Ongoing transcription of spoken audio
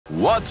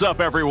What's up,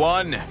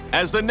 everyone?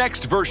 As the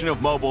next version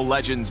of Mobile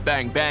Legends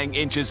Bang Bang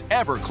inches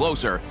ever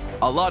closer,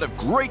 a lot of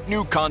great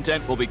new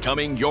content will be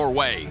coming your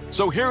way.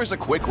 So here's a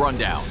quick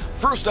rundown.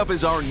 First up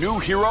is our new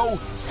hero,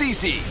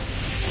 Cici.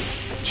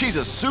 She's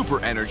a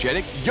super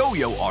energetic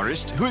yo-yo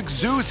artist who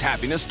exudes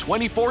happiness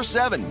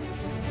 24/7.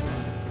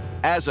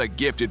 As a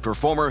gifted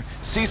performer,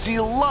 Cici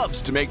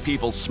loves to make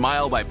people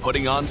smile by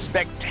putting on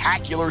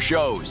spectacular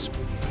shows.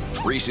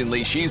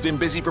 Recently, she's been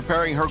busy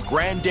preparing her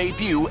grand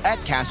debut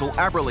at Castle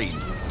Aberline,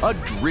 a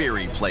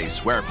dreary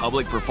place where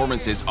public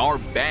performances are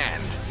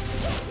banned.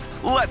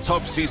 Let's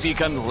hope Cici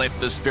can lift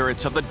the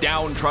spirits of the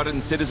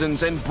downtrodden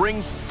citizens and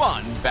bring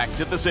fun back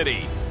to the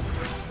city.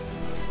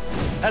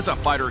 As a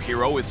fighter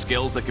hero with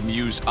skills that can be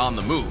used on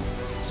the move,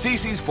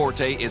 Cici's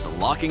forte is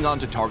locking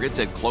onto targets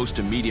at close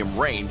to medium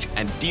range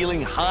and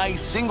dealing high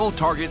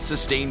single-target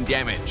sustained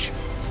damage.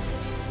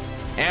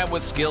 And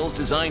with skills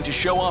designed to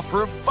show off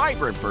her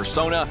vibrant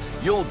persona,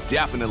 you'll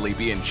definitely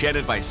be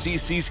enchanted by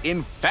Cici's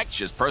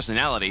infectious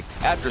personality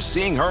after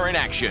seeing her in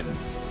action.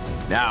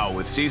 Now,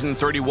 with Season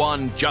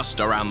 31 just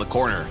around the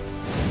corner,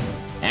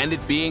 and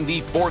it being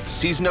the 4th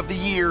season of the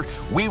year,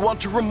 we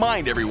want to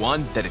remind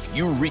everyone that if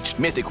you reached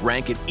Mythic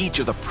Rank in each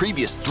of the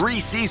previous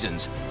 3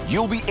 seasons,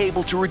 you'll be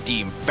able to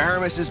redeem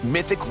Faramis'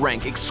 Mythic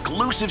Rank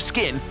exclusive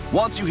skin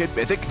once you hit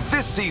Mythic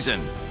this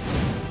season.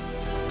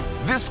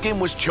 This skin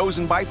was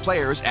chosen by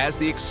players as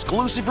the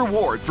exclusive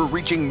reward for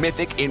reaching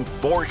Mythic in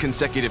 4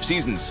 consecutive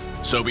seasons,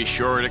 so be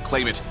sure to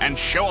claim it and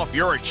show off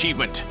your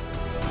achievement.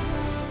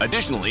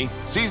 Additionally,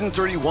 Season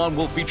 31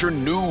 will feature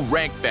new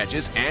rank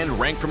badges and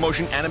rank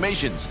promotion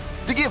animations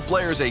to give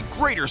players a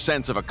greater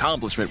sense of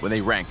accomplishment when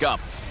they rank up.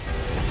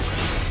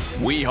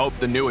 We hope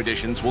the new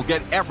additions will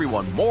get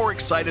everyone more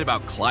excited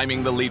about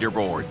climbing the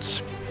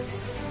leaderboards.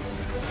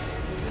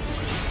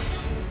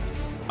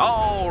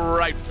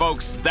 Alright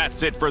folks,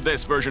 that's it for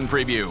this version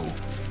preview.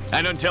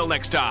 And until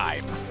next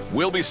time,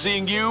 we'll be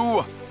seeing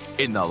you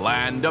in the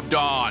Land of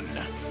Dawn.